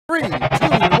3, 2, 1,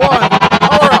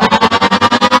 power up.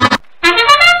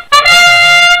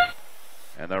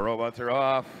 And the robots are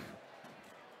off.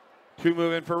 2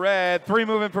 moving for red, 3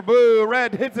 moving for blue.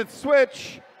 Red hits its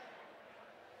switch.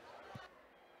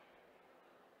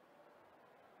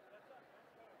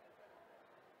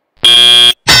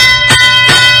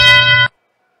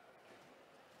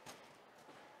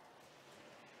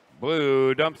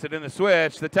 Blue dumps it in the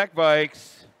switch. The Tech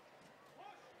Vikes.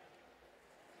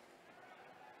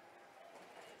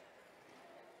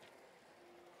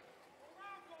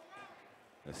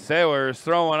 The Sailors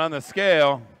throwing on the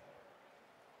scale.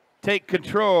 Take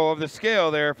control of the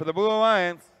scale there for the Blue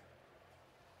Alliance.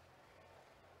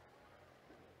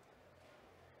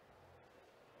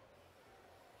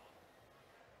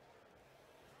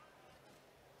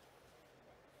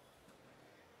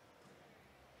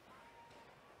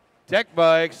 Tech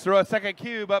Bikes throw a second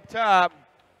cube up top.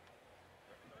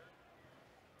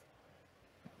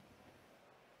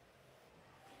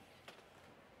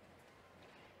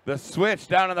 The switch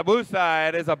down on the blue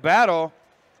side is a battle.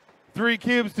 3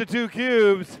 cubes to 2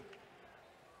 cubes.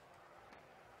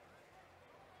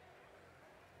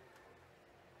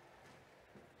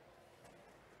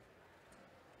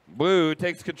 Blue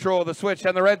takes control of the switch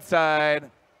on the red side.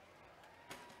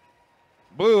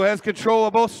 Blue has control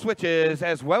of both switches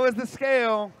as well as the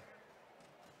scale.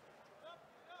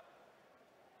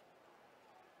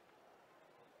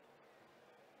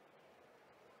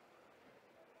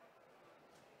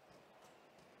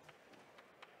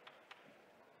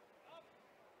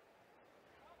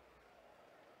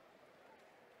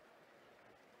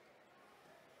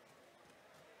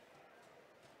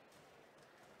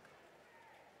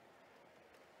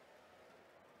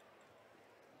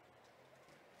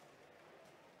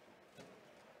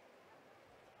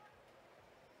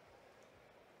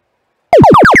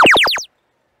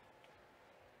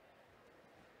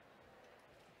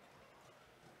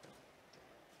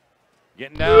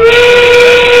 Getting down.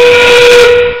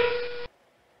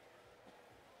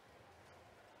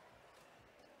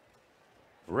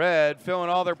 Red filling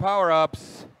all their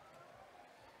power-ups.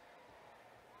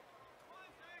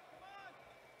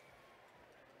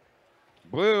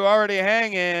 Blue already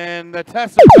hanging. The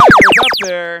Tesla Tigers up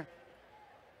there.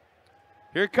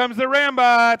 Here comes the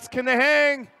Rambots. Can they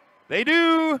hang? They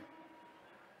do.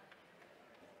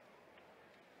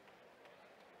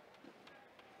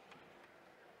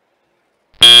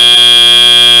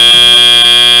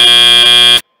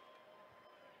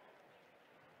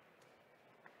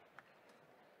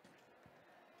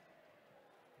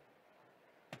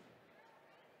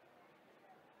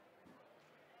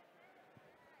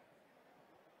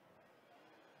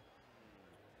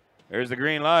 There's the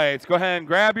green lights. Go ahead and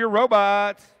grab your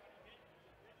robots.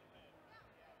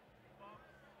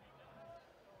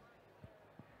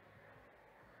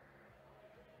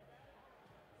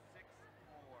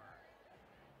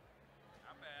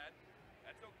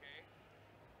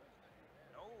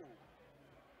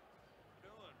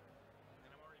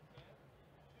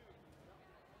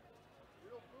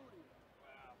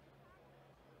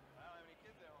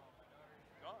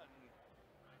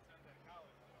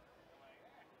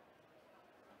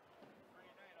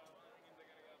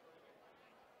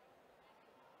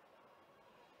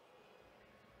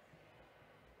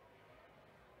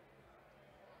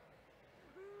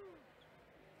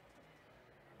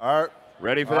 All right.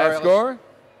 Ready for All that right, score?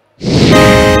 Here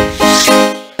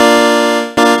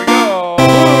we go.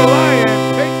 Blue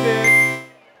Alliance takes it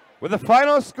with a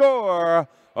final score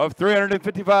of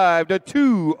 355 to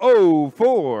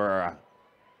 204.